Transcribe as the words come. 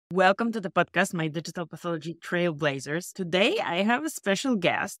Welcome to the podcast, my Digital Pathology Trailblazers. Today, I have a special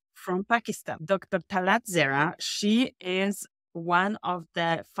guest from Pakistan, Dr. Talat Zehra. She is one of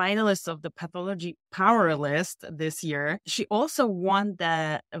the finalists of the Pathology Power List this year. She also won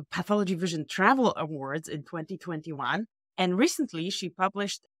the Pathology Vision Travel Awards in 2021. And recently, she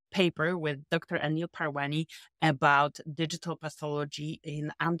published a paper with Dr. Anil Parwani about digital pathology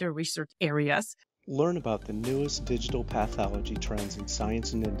in under-researched areas. Learn about the newest digital pathology trends in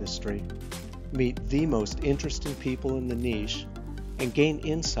science and industry, meet the most interesting people in the niche, and gain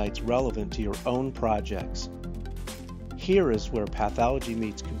insights relevant to your own projects. Here is where pathology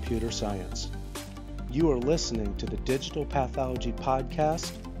meets computer science. You are listening to the Digital Pathology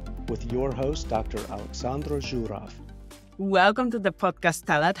Podcast with your host, Dr. Alexandra Zhurov. Welcome to the podcast,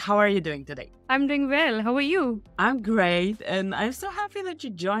 Talat. How are you doing today? I'm doing well. How are you? I'm great, and I'm so happy that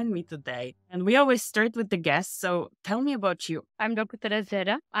you joined me today. And we always start with the guests, so tell me about you. I'm Dr. Talat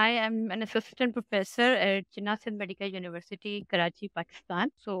Zehra. I am an assistant professor at Jinnah Sindh Medical University, Karachi,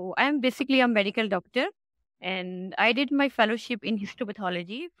 Pakistan. So I am basically a medical doctor, and I did my fellowship in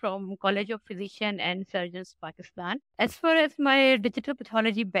histopathology from College of Physicians and Surgeons, Pakistan. As far as my digital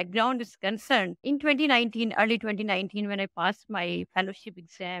pathology background is concerned, in 2019, early 2019, when I passed my fellowship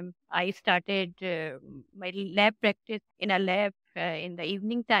exam, I started my lab practice in a lab in the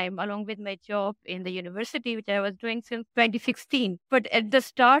evening time, along with my job in the university, which I was doing since 2016. But at the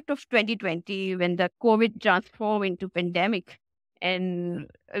start of 2020, when the COVID transformed into pandemic, and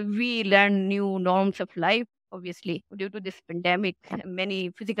we learned new norms of life, obviously, due to this pandemic, many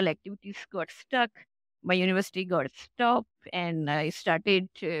physical activities got stuck. My university got stopped, and I started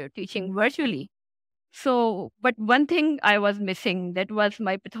teaching virtually. So, but one thing I was missing, that was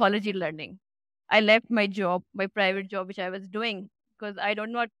my pathology learning. I left my job, my private job, which I was doing, because I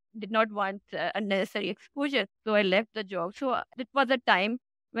did not want unnecessary exposure. So I left the job. So it was a time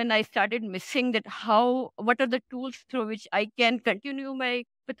when I started missing that what are the tools through which I can continue my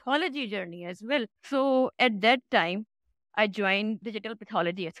pathology journey as well. So at that time, I joined Digital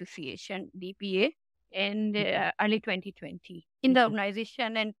Pathology Association, DPA, in early 2020 in the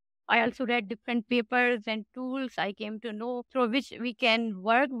organization. And I also read different papers and tools I came to know through which we can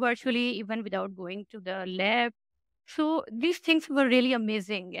work virtually even without going to the lab. So these things were really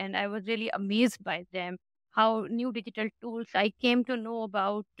amazing, and I was really amazed by them. How new digital tools I came to know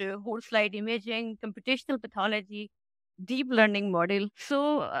about whole slide imaging, computational pathology, deep learning model.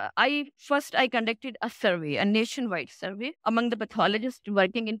 So I conducted a survey, a nationwide survey among the pathologists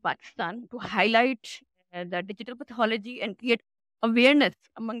working in Pakistan to highlight the digital pathology and create awareness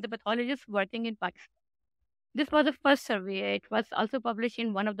among the pathologists working in Pakistan. This was the first survey. It was also published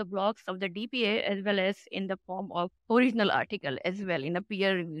in one of the blogs of the DPA as well as in the form of original article as well in a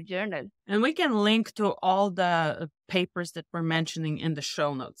peer-reviewed journal. And we can link to all the papers that we're mentioning in the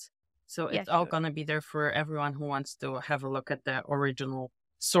show notes. So it's all going to be there for everyone who wants to have a look at the original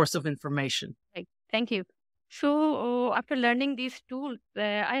source of information. Right. Thank you. So after learning these tools,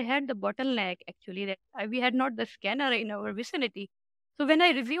 I had the bottleneck actually that we had not the scanner in our vicinity. So when I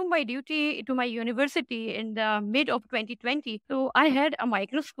resumed my duty to my university in the mid of 2020, so I had a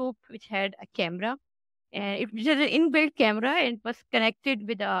microscope which had a camera, and it was an inbuilt camera and it was connected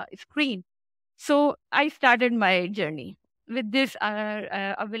with a screen. So I started my journey with this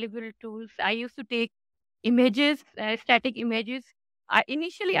available tools. I used to take images, static images.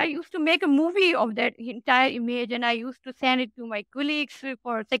 Initially, I used to make a movie of that entire image, and I used to send it to my colleagues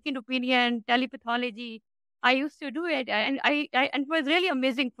for second opinion, telepathology. I used to do it, and and it was really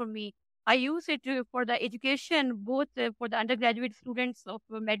amazing for me. I use it for the education, both for the undergraduate students of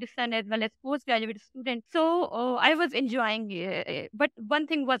medicine as well as postgraduate students. So I was enjoying it. But one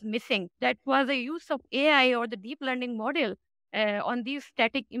thing was missing. That was the use of AI or the deep learning model on these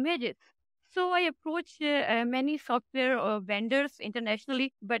static images. So I approached many software vendors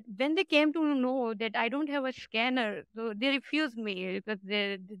internationally, but when they came to know that I don't have a scanner, so they refused me because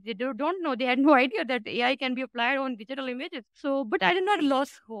they don't know. They had no idea that AI can be applied on digital images. So, but I did not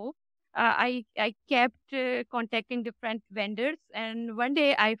lose hope. I kept contacting different vendors, and one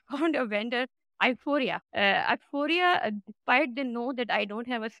day I found a vendor, Iphoria. Iphoria, despite they know that I don't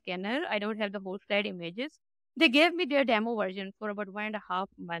have a scanner, I don't have the whole slide images, they gave me their demo version for about 1.5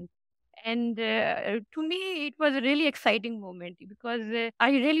 months. And to me, it was a really exciting moment because I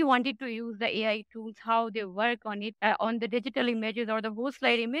really wanted to use the AI tools, how they work on it, on the digital images or the whole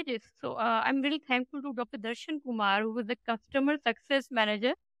slide images. So I'm really thankful to Dr. Darshan Kumar, who was the customer success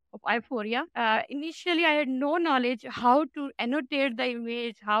manager of Iphoria. Initially, I had no knowledge how to annotate the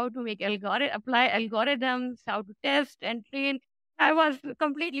image, how to make apply algorithms, how to test and train. I was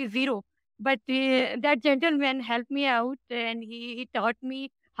completely zero. But that gentleman helped me out, and he taught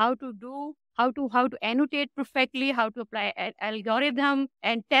me how to annotate perfectly, how to apply an algorithm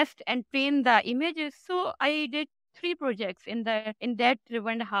and test and train the images. So I did three projects in that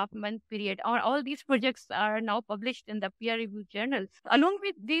 1.5 month period. All these projects are now published in the peer reviewed journals. Along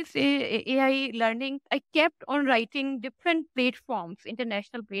with this AI learning, I kept on writing different platforms,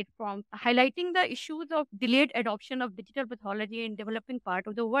 international platforms, highlighting the issues of delayed adoption of digital pathology in developing part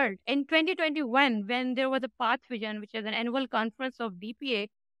of the world. In 2021, when there was a Path Vision, which is an annual conference of DPA,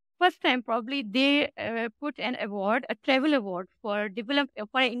 first time probably they put an award, a travel award for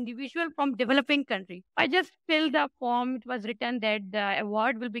an individual from developing country. I just filled the form. It was written that the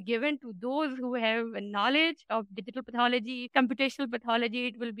award will be given to those who have a knowledge of digital pathology, computational pathology.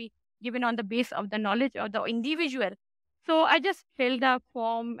 It will be given on the base of the knowledge of the individual. So I just filled the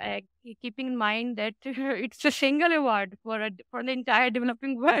form, keeping in mind that it's a single award for the entire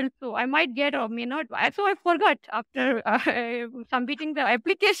developing world. So I might get or may not. So I forgot after submitting the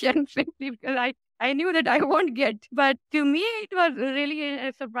application simply because I knew that I won't get. But to me, it was really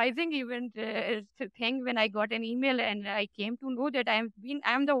a surprising event thing when I got an email and I came to know that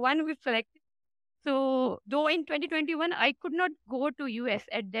I'm the one who is selected. So, though in 2021, I could not go to US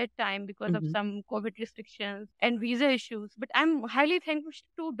at that time because of Mhm. some COVID restrictions and visa issues, but I'm highly thankful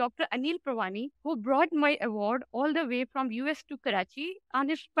to Dr. Anil Pravani, who brought my award all the way from US to Karachi on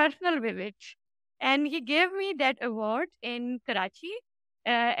his personal visit. And he gave me that award in Karachi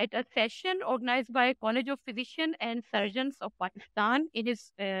at a session organized by College of Physicians and Surgeons of Pakistan in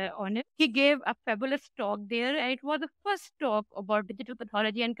his honor. He gave a fabulous talk there, and it was the first talk about digital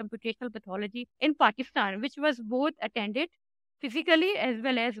pathology and computational pathology in Pakistan, which was both attended physically as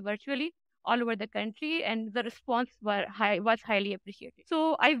well as virtually all over the country, and the response was highly appreciated.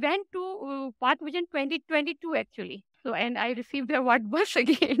 So I went to Path Vision 2022 actually. So and I received the award once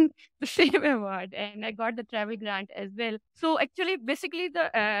again, the same award, and I got the travel grant as well. So actually, basically,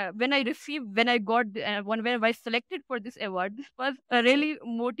 the when I got when I was selected for this award, this was a really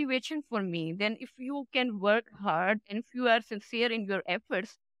motivation for me. Then, if you can work hard and if you are sincere in your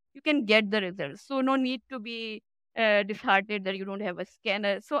efforts, you can get the results. So no need to be disheartened that you don't have a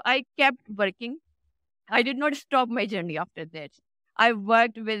scanner. So I kept working. I did not stop my journey after that. I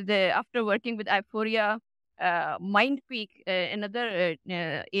worked with, after working with Iphoria, MindPeak, another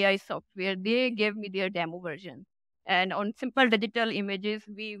AI software, they gave me their demo version. And on simple digital images,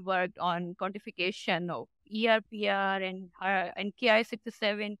 we worked on quantification of ERPR and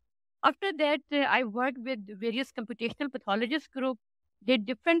KI67. After that, I worked with various computational pathologist group, did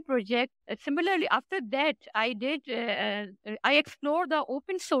different projects. Similarly, after that, I explored the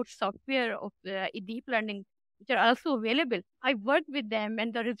open source software of deep learning, which are also available. I worked with them,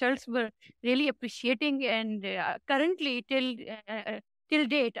 and the results were really appreciating. And currently, till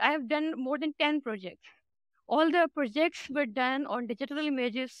date, I have done more than 10 projects. All the projects were done on digital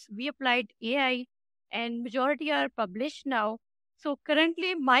images. We applied AI, and majority are published now. So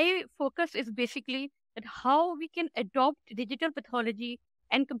currently, my focus is basically that how we can adopt digital pathology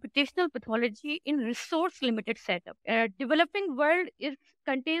and computational pathology in resource limited setup. Developing world is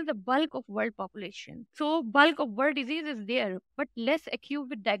contains the bulk of world population. So bulk of world disease is there, but less acute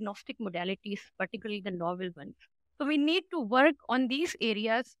with diagnostic modalities, particularly the novel ones. So we need to work on these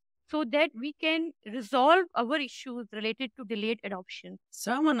areas so that we can resolve our issues related to delayed adoption.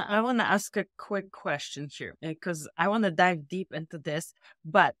 So I wanna ask a quick question here because I want to dive deep into this.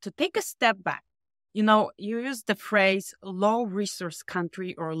 But to take a step back, you use the phrase low resource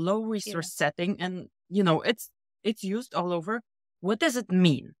country or low Yeah. resource setting, and it's used all over. What does it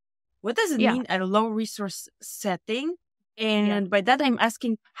mean? What does it Yeah. mean a low resource setting? Yeah. And by that I'm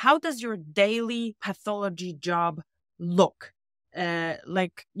asking, how does your daily pathology job look?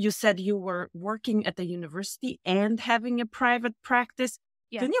 Like you said, you were working at the university and having a private practice.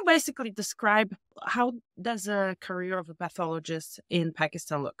 Yeah. Can you basically describe how does a career of a pathologist in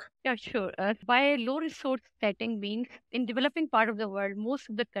Pakistan look? Yeah, sure. By low resource setting means in developing part of the world, most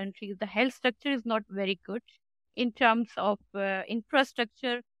of the countries, the health structure is not very good in terms of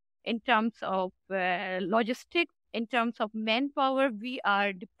infrastructure, in terms of logistics, in terms of manpower. We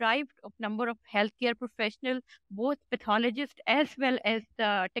are deprived of number of healthcare professionals, both pathologists as well as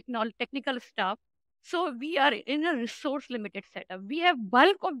the technical staff. So we are in a resource limited setup. We have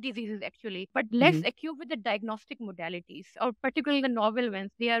bulk of diseases actually, but less Mhm. acute with the diagnostic modalities, or particularly the novel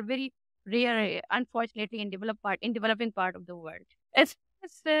ones. They are very rare, unfortunately, in developing part of the world. As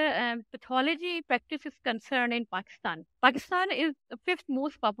pathology practice is concerned in Pakistan, Pakistan is the fifth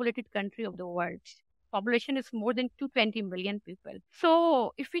most populated country of the world. Population is more than 220 million people.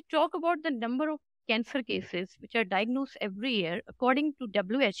 So if we talk about the number of cancer cases which are diagnosed every year, according to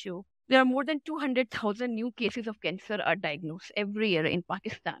WHO, there are more than 200,000 new cases of cancer are diagnosed every year in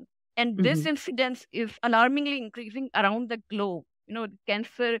Pakistan. And this incidence is alarmingly increasing around the globe.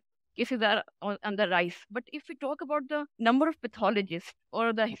 Cancer cases are on the rise. But if we talk about the number of pathologists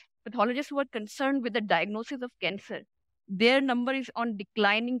or the pathologists who are concerned with the diagnosis of cancer, their number is on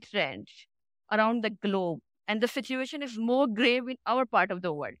declining trend around the globe. And the situation is more grave in our part of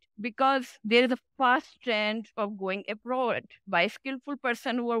the world because there is a fast trend of going abroad by skillful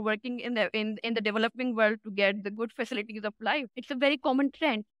person who are working in the developing world to get the good facilities of life. It's a very common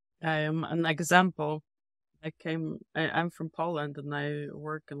trend. I am an example. I'm from Poland and I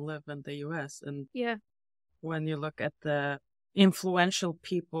work and live in the US. And Yeah. when you look at the influential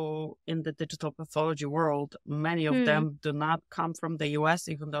people in the digital pathology world, many of them do not come from the US,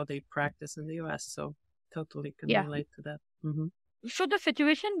 even though they practice in the US. So totally can relate to that. So the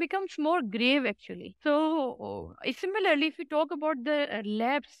situation becomes more grave actually. So similarly, if we talk about the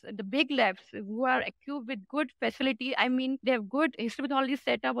labs, the big labs who are equipped with good facility, I mean, they have good histopathology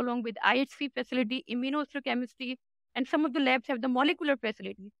setup along with IHC facility, immunohistochemistry, and some of the labs have the molecular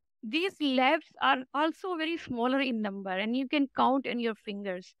facility. These labs are also very smaller in number and you can count in your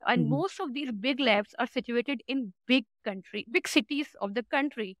fingers. And most of these big labs are situated in big cities of the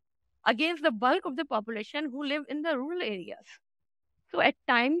country against the bulk of the population who live in the rural areas. So at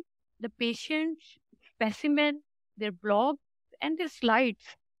times, the patients, specimen, their blogs, and their slides,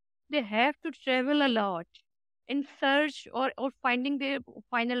 they have to travel a lot in search or finding their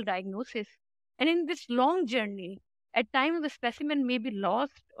final diagnosis. And in this long journey, at times the specimen may be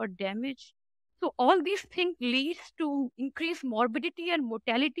lost or damaged. So all these things leads to increased morbidity and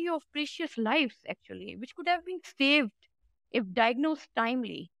mortality of precious lives, actually, which could have been saved if diagnosed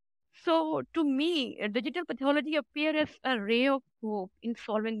timely. So, to me, digital pathology appears as a ray of hope in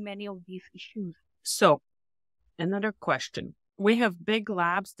solving many of these issues. So, another question. We have big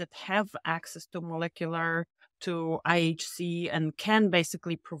labs that have access to molecular, to IHC, and can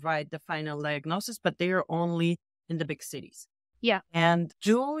basically provide the final diagnosis, but they are only in the big cities. Yeah. And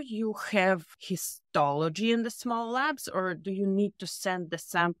do you have histology in the small labs, or do you need to send the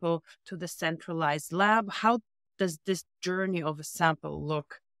sample to the centralized lab? How does this journey of a sample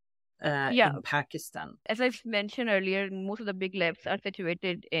look in Pakistan? As I've mentioned earlier, most of the big labs are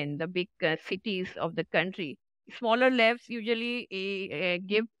situated in the big cities of the country. Smaller labs usually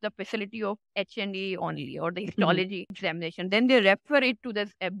give the facility of H&E only or the histology examination. Then they refer it to the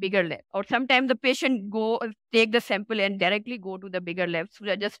bigger lab. Or sometimes the patient take the sample and directly go to the bigger labs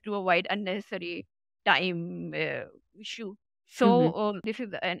just to avoid unnecessary time issue. So this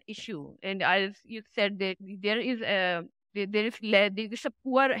is an issue. And as you said, that there is a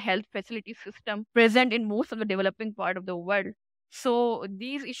poor health facility system present in most of the developing part of the world. So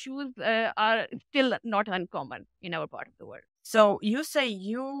these issues are still not uncommon in our part of the world. So you say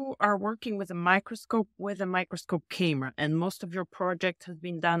you are working with a microscope camera, and most of your project has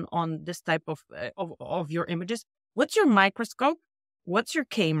been done on this type of your images. What's your microscope? What's your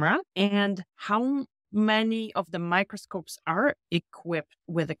camera? And how many of the microscopes are equipped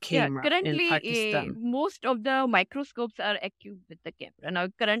with a camera currently, in Pakistan? Most of the microscopes are equipped with the camera. Now,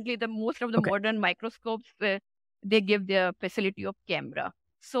 currently, most of the modern microscopes, they give the facility of camera.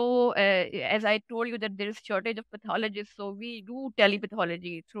 So, as I told you that there is shortage of pathologists, so we do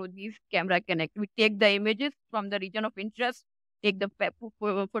telepathology through these camera connect. We take the images from the region of interest, take the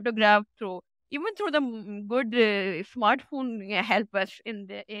photograph through the good smartphone help us in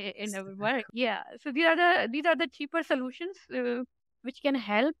our work. Yeah, so these are the cheaper solutions which can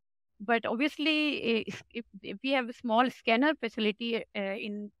help. But obviously, if we have a small scanner facility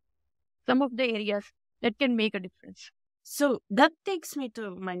in some of the areas, that can make a difference. So that takes me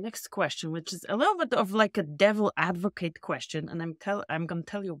to my next question, which is a little bit of like a devil advocate question, and I'm going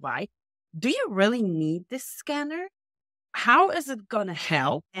to tell you why. Do you really need this scanner? How is it going to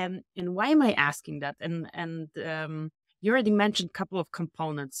help? And why am I asking that? And you already mentioned a couple of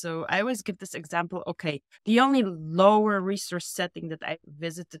components. So I always give this example. Okay, the only lower resource setting that I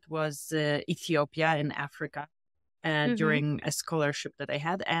visited was Ethiopia in Africa during a scholarship that I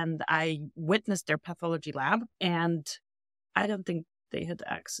had. And I witnessed their pathology lab. And I don't think they had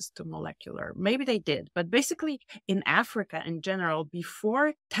access to molecular. Maybe they did. But basically, in Africa in general,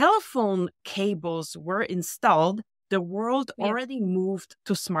 before telephone cables were installed, the world already moved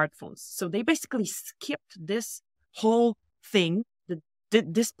to smartphones. So they basically skipped this whole thing,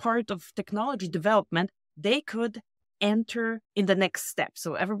 this part of technology development. They could enter in the next step.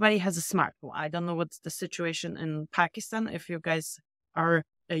 So everybody has a smartphone. I don't know what's the situation in Pakistan, if you guys are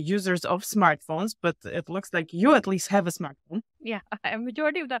users of smartphones, but it looks like you at least have a smartphone. Yeah, a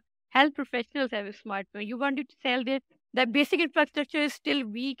majority of the health professionals have a smartphone. You wanted to sell this The basic infrastructure is still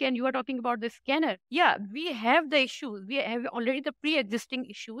weak, and you are talking about the scanner. Yeah, we have the issues. We have already the pre-existing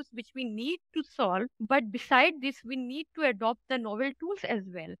issues which we need to solve. But beside this, we need to adopt the novel tools as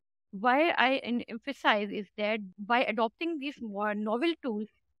well. Why I emphasize is that by adopting these more novel tools,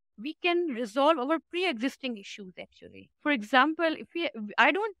 we can resolve our pre-existing issues actually. For example, if we,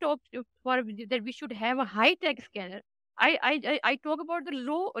 I don't talk for that we should have a high-tech scanner. I talk about the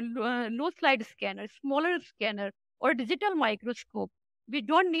low slide scanner, smaller scanner, or digital microscope. We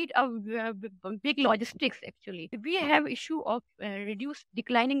don't need a big logistics actually. We have issue of reduced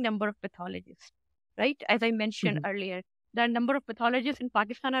declining number of pathologists, right? As I mentioned Mhm. earlier, the number of pathologists in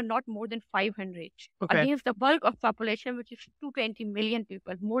Pakistan are not more than 500 Okay. against the bulk of population, which is 220 million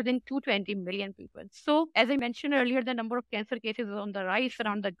people, more than 220 million people. So, as I mentioned earlier, the number of cancer cases is on the rise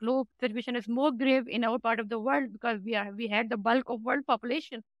around the globe. Situation is more grave in our part of the world because we had the bulk of world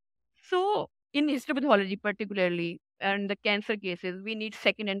population. So, in histopathology, particularly, and the cancer cases, we need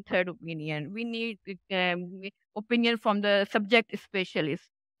second and third opinion. We need opinion from the subject specialist.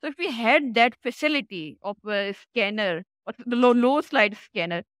 So, if we had that facility of a scanner or the low slide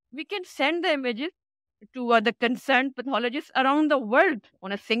scanner, we can send the images to the concerned pathologists around the world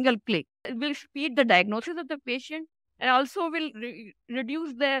on a single click. It will speed the diagnosis of the patient and also will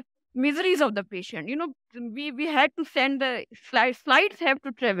reduce the miseries of the patient. You know, we had to send the slides. Slides have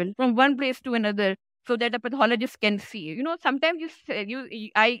to travel from one place to another so that the pathologist can see. You know, sometimes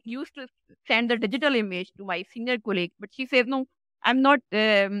I used to send the digital image to my senior colleague, but she says, no, I'm not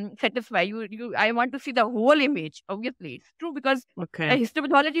satisfied. I want to see the whole image. Obviously, it's true because Okay.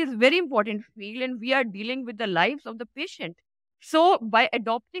 histopathology is very important field, and we are dealing with the lives of the patient. So, by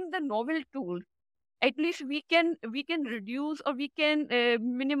adopting the novel tools, at least we can reduce or we can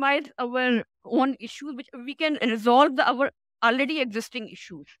minimize our own issues, which we can resolve our already existing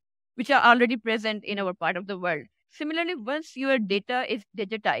issues which are already present in our part of the world. Similarly, once your data is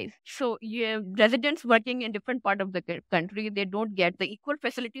digitized, so residents working in different part of the country, they don't get the equal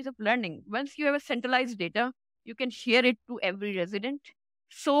facilities of learning. Once you have a centralized data, you can share it to every resident.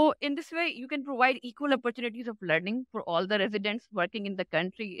 So, in this way, you can provide equal opportunities of learning for all the residents working in the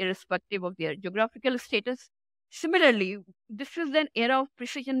country, irrespective of their geographical status. Similarly, this is an era of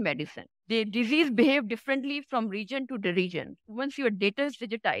precision medicine. The disease behave differently from region to the region. Once your data is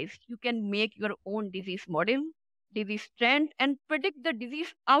digitized, you can make your own disease model, disease trend, and predict the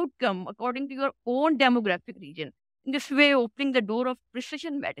disease outcome according to your own demographic region. In this way, opening the door of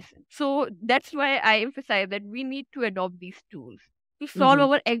precision medicine. So that's why I emphasize that we need to adopt these tools to solve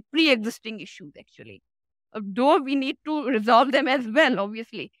Mhm. our pre-existing issues actually. Though we need to resolve them as well,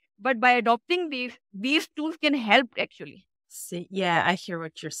 obviously. But by adopting these tools can help actually. See, yeah, I hear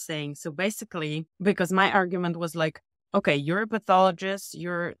what you're saying. So basically, because my argument was like, okay, you're a pathologist,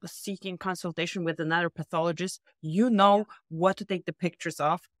 you're seeking consultation with another pathologist, you know what to take the pictures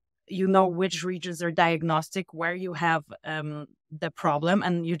of, you know which regions are diagnostic, where you have the problem,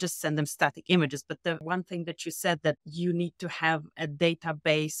 and you just send them static images. But the one thing that you said that you need to have a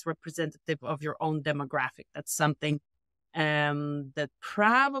database representative of your own demographic, that's something that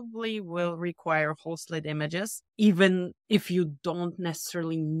probably will require whole slide images, even if you don't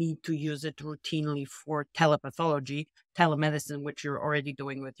necessarily need to use it routinely for telepathology, telemedicine, which you're already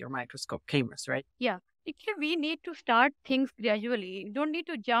doing with your microscope cameras, right? Yeah. Actually, we need to start things gradually. You don't need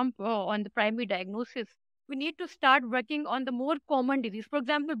to jump on the primary diagnosis. We need to start working on the more common disease. For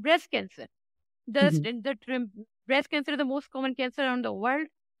example, breast cancer. Mhm. Breast cancer is the most common cancer around the world.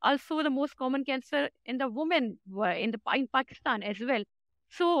 Also, the most common cancer in the women in Pakistan as well.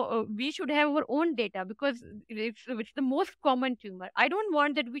 So we should have our own data because it's the most common tumor. I don't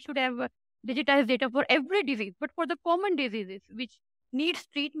want that we should have digitized data for every disease, but for the common diseases which needs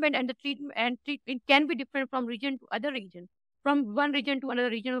treatment, and the treatment can be different from region to other region, from one region to another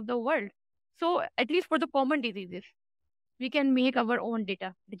region of the world. So at least for the common diseases, we can make our own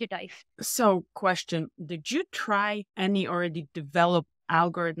data digitized. So, question, did you try any already developed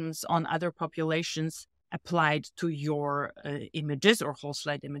algorithms on other populations applied to your images or whole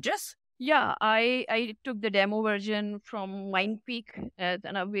slide images? Yeah, I took the demo version from MindPeak,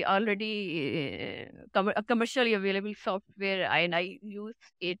 and we already a commercially available software, and I use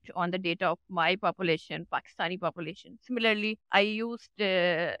it on the data of my population, Pakistani population. Similarly, I used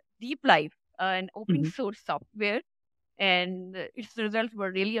Deep Life, an open Mhm. source software, and its results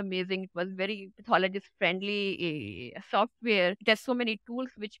were really amazing. It was very pathologist friendly software. It has so many tools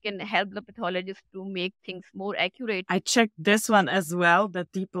which can help the pathologist to make things more accurate. I checked this one as well, the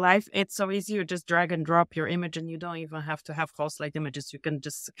Deep Life. It's so easy. You just drag and drop your image and you don't even have to have whole slide images. You can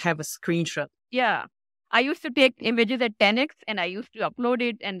just have a screenshot. Yeah. I used to take images at 10x and I used to upload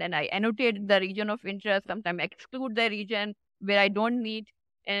it and then I annotate the region of interest, sometimes exclude the region where I don't need.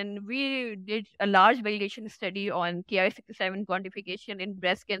 And we did a large validation study on Ki-67 quantification in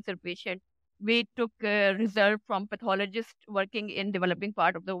breast cancer patient. We took a result from pathologists working in developing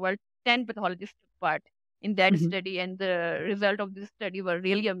part of the world. 10 pathologists took part in that Mhm. study, and the result of this study were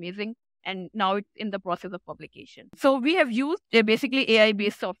really amazing. And now it's in the process of publication. So we have used basically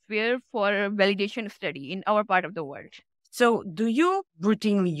AI-based software for validation study in our part of the world. So do you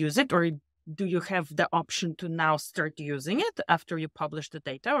routinely use it, or do you have the option to now start using it after you publish the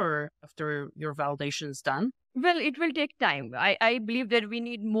data or after your validation is done? Well, it will take time. I believe that we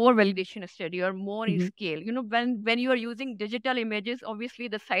need more validation study or more in Mhm. scale. When you are using digital images, obviously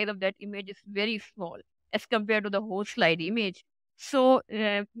the size of that image is very small as compared to the whole slide image. So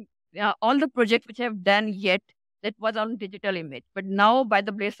all the projects which I have done yet, that was on digital image. But now, by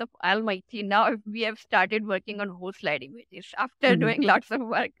the grace of Almighty, now we have started working on whole slide images. After Mhm. doing lots of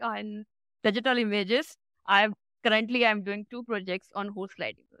work on digital images, I've currently I'm doing two projects on whole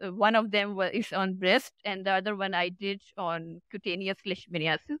slide. One of them is on breast, and the other one I did on cutaneous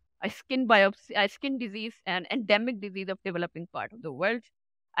leishmaniasis, a skin biopsy, a skin disease, an endemic disease of developing part of the world.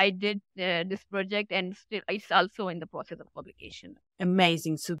 I did this project, and still it's also in the process of publication.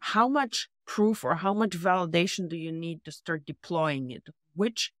 Amazing. So how much proof or how much validation do you need to start deploying it?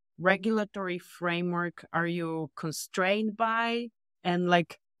 Which regulatory framework are you constrained by? And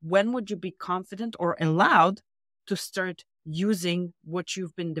like, when would you be confident or allowed to start using what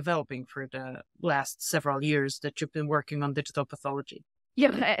you've been developing for the last several years that you've been working on digital pathology?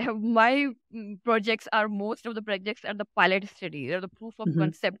 Yeah, my projects are most of the projects are the pilot studies or the proof of Mhm.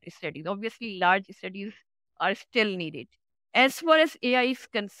 concept studies. Obviously, large studies are still needed. As far as AI is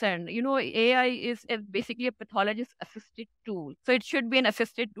concerned, AI is basically a pathologist assisted tool. So it should be an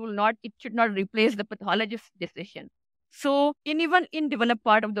assisted tool, it should not replace the pathologist's decision. So even in developed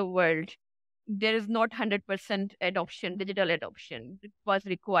part of the world, there is not 100% adoption, digital adoption. It was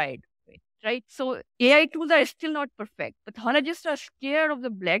required, right? So AI tools are still not perfect. Pathologists are scared of the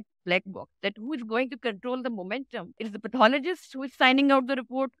black box. That who is going to control the momentum? Is the pathologist who is signing out the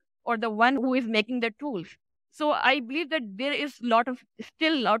report or the one who is making the tools? So I believe that there is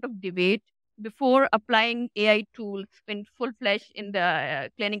still lot of debate before applying AI tools in full flesh in the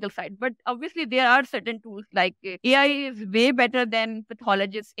clinical side. But obviously, there are certain tools like AI is way better than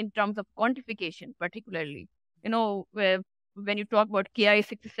pathologists in terms of quantification, particularly. When you talk about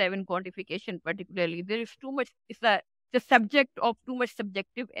Ki-67 quantification, particularly, there is too much. It's the subject of too much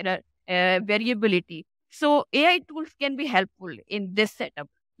subjective error, variability. So AI tools can be helpful in this setup.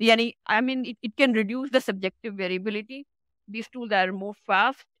 I mean, it can reduce the subjective variability. These tools are more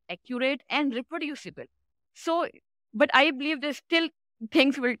fast, accurate, and reproducible. So, but I believe there's still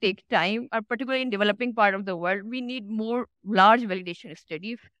things will take time, particularly in developing part of the world. We need more large validation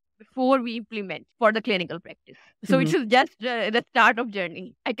studies before we implement for the clinical practice. So Mhm. it's just the start of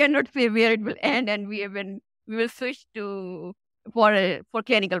journey. I cannot say where it will end, and we will switch to for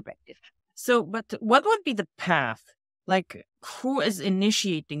clinical practice. So, but what would be the path? Like, who is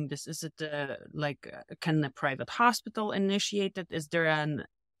initiating this? Is it can a private hospital initiate it? Is there an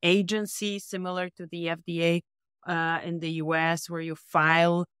agency similar to the FDA in the US where you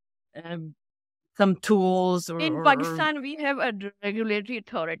file um, some tools In or Pakistan, we have a regulatory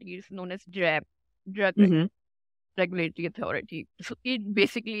authority. It's known as DRAP, Drug Mhm. Regulatory Authority. So it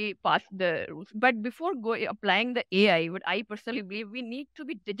basically passed the rules. But before applying the AI, what I personally believe we need to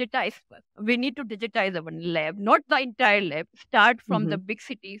be digitized first. We need to digitize our lab, not the entire lab. Start from the Mhm. big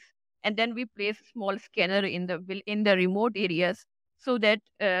cities, and then we place a small scanner in the remote areas, so that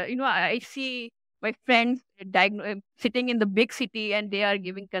I see my friends sitting in the big city, and they are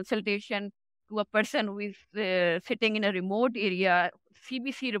giving consultation to a person who is sitting in a remote area.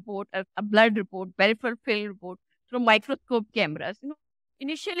 CBC report, a blood report, peripheral field report through microscope cameras.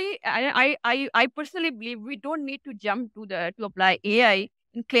 Initially, I personally believe we don't need to jump to apply AI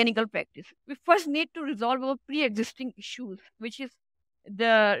in clinical practice. We first need to resolve our pre-existing issues, which is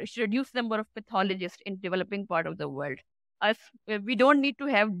the reduced number of pathologists in developing part of the world. As we don't need to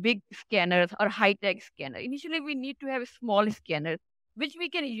have big scanners or high-tech scanner. Initially, we need to have small scanners, which we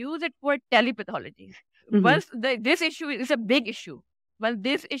can use it for telepathology. Mhm. Once this issue is a big issue, when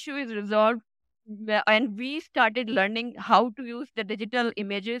this issue is resolved, and we started learning how to use the digital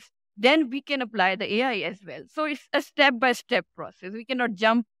images, then we can apply the AI as well. So it's a step by step process. We cannot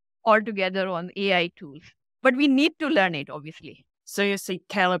jump altogether on AI tools, but we need to learn it, obviously. So you say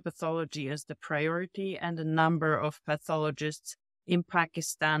telepathology is the priority, and the number of pathologists in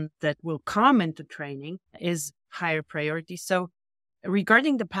Pakistan that will come into training is higher priority. So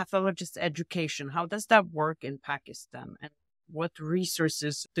regarding the pathologist education, how does that work in Pakistan? And what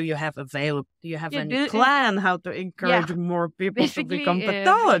resources do you have available? Do you have any plan how to encourage more people to become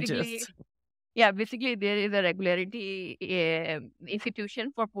pathologists? Basically, there is a regularity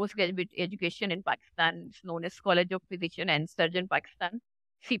institution for postgraduate education in Pakistan. It's known as College of Physician and Surgeon Pakistan,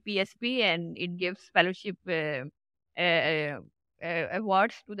 CPSP, and it gives fellowship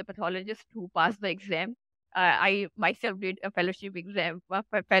awards to the pathologists who pass the exam. I myself did a fellowship exam.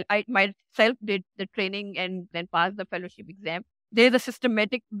 I myself did the training and then passed the fellowship exam. There is a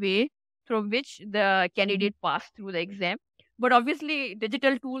systematic way through which the candidate passed through the exam. But obviously,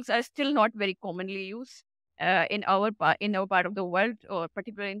 digital tools are still not very commonly used in our part of the world, or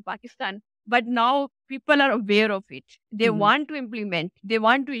particularly in Pakistan. But now people are aware of it. They want to implement. They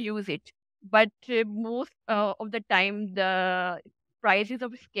want to use it. But most of the time, the prices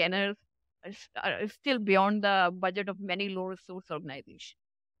of scanners are still beyond the budget of many low resource organizations.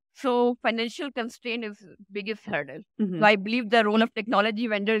 So financial constraint is biggest hurdle. So I believe the role of technology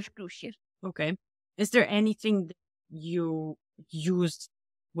vendor is crucial. Okay. Is there anything that you use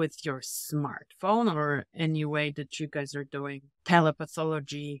with your smartphone, or any way that you guys are doing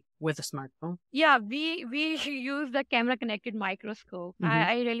telepathology with a smartphone? Yeah, we use the camera connected microscope.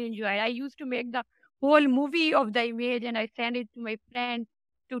 I really enjoy it. I used to make the whole movie of the image and I send it to my friend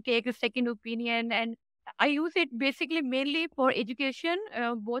to take a second opinion. And I use it basically mainly for education,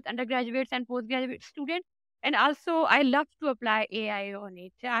 both undergraduates and postgraduate students. And also, I love to apply AI on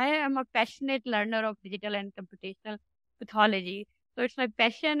it. I am a passionate learner of digital and computational pathology. So it's my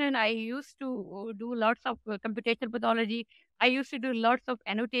passion, and I used to do lots of computational pathology. I used to do lots of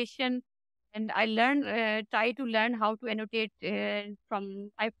annotation, and I try to learn how to annotate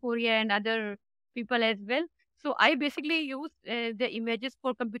from Iphoria and other people as well. So I basically use the images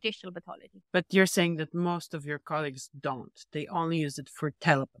for computational pathology. But you're saying that most of your colleagues don't. They only use it for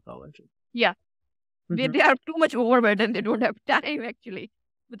telepathology. Yeah. They are too much overburdened. They don't have time, actually.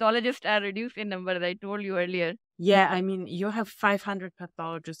 Pathologists are reduced in number, as I told you earlier. Yeah, I mean, you have 500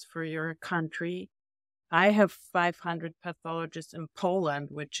 pathologists for your country. I have 500 pathologists in Poland,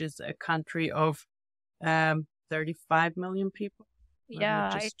 which is a country of 35 million people. Yeah,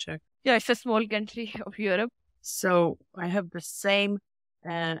 just check. Yeah, it's a small country of Europe. So I have the same,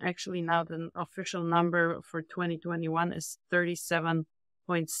 and actually now the official number for 2021 is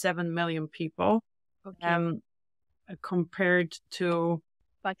 37.7 million people. Okay. Compared to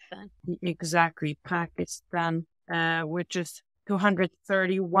Pakistan. Exactly, Pakistan, which is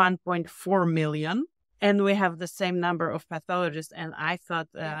 231.4 million. And we have the same number of pathologists. And I thought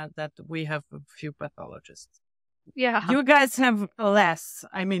that we have a few pathologists. Yeah. You guys have less.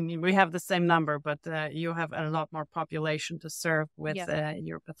 I mean, we have the same number, but you have a lot more population to serve with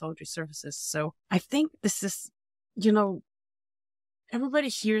your pathology services. So I think this is, everybody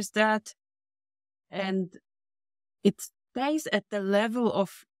hears that. And it stays at the level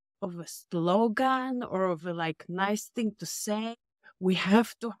of a slogan or of a nice thing to say. We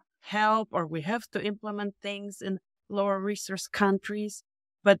have to help, or we have to implement things in lower resource countries.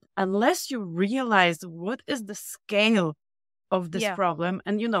 But unless you realize what is the scale of this problem,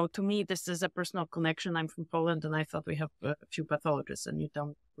 and to me, this is a personal connection. I'm from Poland, and I thought we have a few pathologists, and you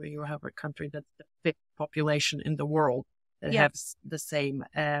don't. You have a country that's the fifth population in the world that has the same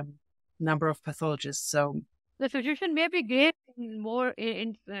number of pathologists. So the situation may be great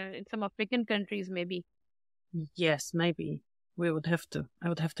in some African countries, maybe. Yes, maybe I would have to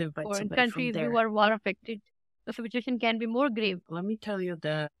invite or somebody in countries from there. who are war affected. The situation can be more grave. Let me tell you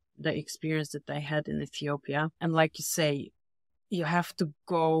the experience that I had in Ethiopia. And like you say, you have to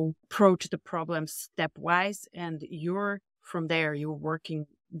go approach the problem stepwise, and you're from there, you're working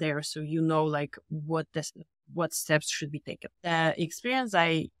there, so what steps should be taken. The experience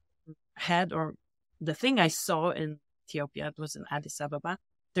I had, or the thing I saw in Ethiopia, it was in Addis Ababa.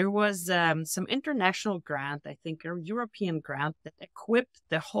 There was some international grant, I think a European grant, that equipped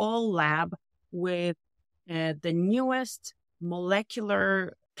the whole lab with the newest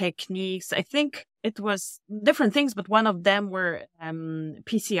molecular techniques. I think it was different things, but one of them were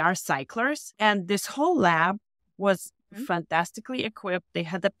PCR cyclers. And this whole lab was fantastically equipped. They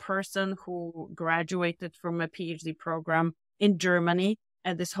had a person who graduated from a PhD program in Germany.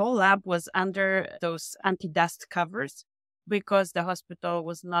 And this whole lab was under those anti-dust covers because the hospital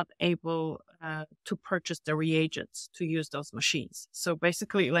was not able to purchase the reagents to use those machines. So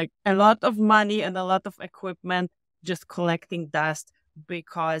basically, a lot of money and a lot of equipment just collecting dust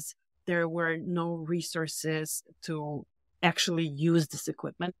because there were no resources to actually use this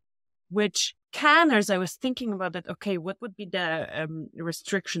equipment. Which as I was thinking about it, okay, what would be the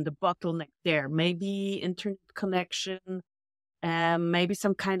restriction, the bottleneck there? Maybe internet connection, maybe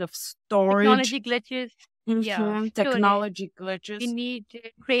some kind of storage. Technology glitches. Yeah, storage. Technology We glitches. need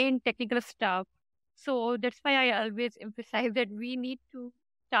trained technical staff. So that's why I always emphasize that we need to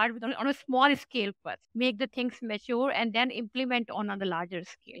start with on a small scale first, make the things mature, and then implement on the larger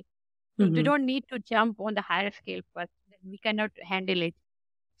scale. So you don't need to jump on the higher scale first. We cannot handle it.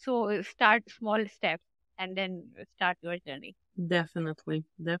 So start small steps and then start your journey. Definitely.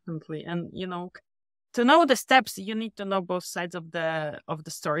 And to know the steps, you need to know both sides of the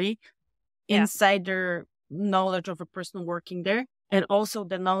story. Yeah. Insider knowledge of a person working there, and also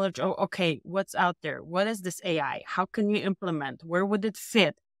the knowledge of, okay, what's out there? What is this AI? How can you implement? Where would it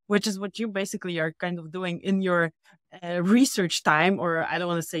fit? Which is what you basically are kind of doing in your research time, or I don't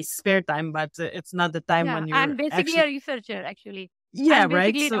want to say spare time, but it's not the time when you're I'm basically a researcher, actually. Yeah, I'm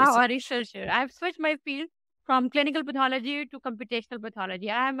right? basically now a researcher. I've switched my field from clinical pathology to computational pathology.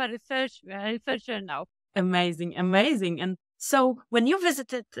 I am a researcher now. Amazing. And so when you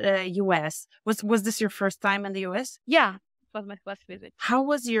visited US, was this your first time in the US? Yeah, it was my first visit. How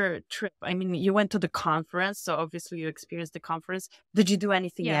was your trip? I mean, you went to the conference, so obviously you experienced the conference. Did you do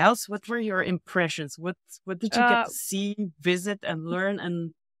anything else? What were your impressions? What did you get to see, visit, and learn?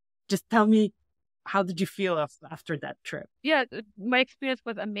 And just tell me, how did you feel after that trip? Yeah, my experience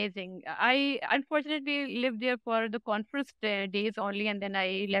was amazing. I unfortunately lived there for the conference days only, and then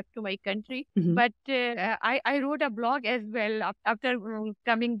I left to my country. But I wrote a blog as well. After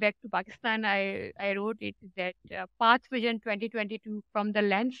coming back to Pakistan, I wrote it that Path Vision 2022 from the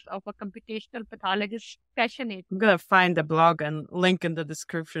lens of a computational pathologist passionate. I'm going to find the blog and link in the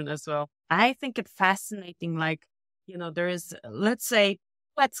description as well. I think it's fascinating. Like, there is, let's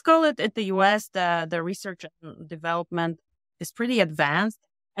call it in the US, the research and development is pretty advanced.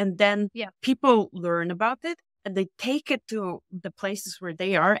 And then people learn about it and they take it to the places where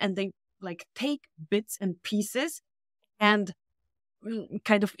they are, and they take bits and pieces, and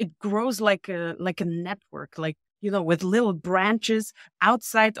kind of it grows like a network, with little branches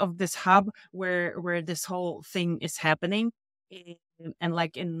outside of this hub where this whole thing is happening. And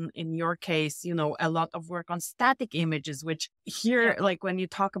like in your case, a lot of work on static images, which here, like when you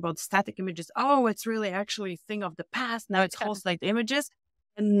talk about static images, it's really actually a thing of the past. Now it's whole slide images,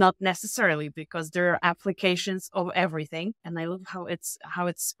 and not necessarily, because there are applications of everything. And I love how it's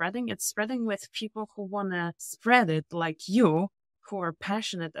spreading. It's spreading with people who want to spread it, like you, who are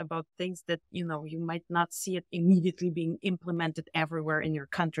passionate about things that, you might not see it immediately being implemented everywhere in your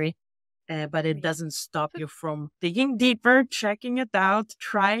country. But it doesn't stop you from digging deeper, checking it out,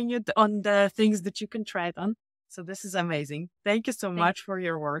 trying it on the things that you can try it on. So this is amazing. Thank you so much for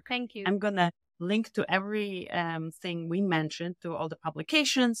your work. Thank you. I'm going to link to every thing we mentioned, to all the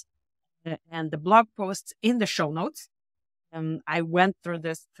publications and the blog posts in the show notes. I went through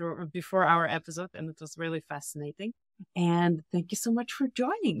this before our episode, and it was really fascinating. And thank you so much for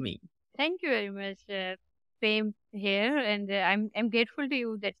joining me. Thank you very much. Same here, and I'm grateful to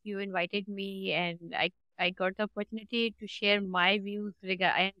you that you invited me, and I got the opportunity to share my views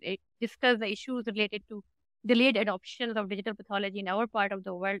and discuss the issues related to delayed adoption of digital pathology in our part of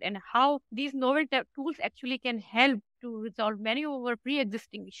the world, and how these novel tools actually can help to resolve many of our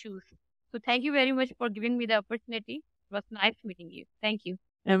pre-existing issues. So thank you very much for giving me the opportunity. It was nice meeting you. Thank you.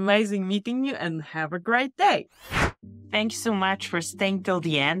 Amazing meeting you, and have a great day. Thank you so much for staying till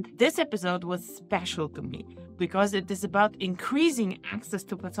the end. This episode was special to me because it is about increasing access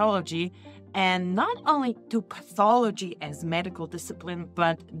to pathology, and not only to pathology as medical discipline,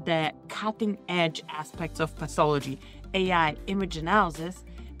 but the cutting edge aspects of pathology, AI, image analysis,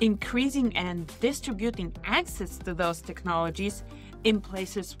 increasing and distributing access to those technologies in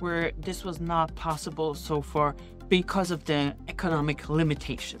places where this was not possible so far because of the economic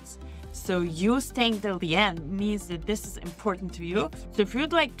limitations. So you staying till the end means that this is important to you. So if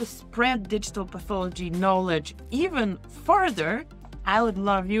you'd like to spread digital pathology knowledge even further, I would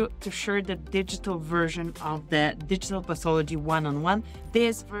love you to share the digital version of the Digital Pathology One-on-One.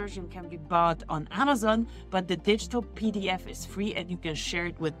 This version can be bought on Amazon, but the digital PDF is free and you can share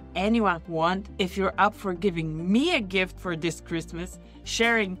it with anyone who wants. If you're up for giving me a gift for this Christmas,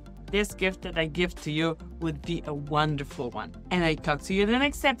 sharing this gift that I give to you would be a wonderful one. And I talk to you in the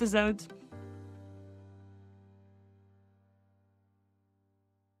next episode.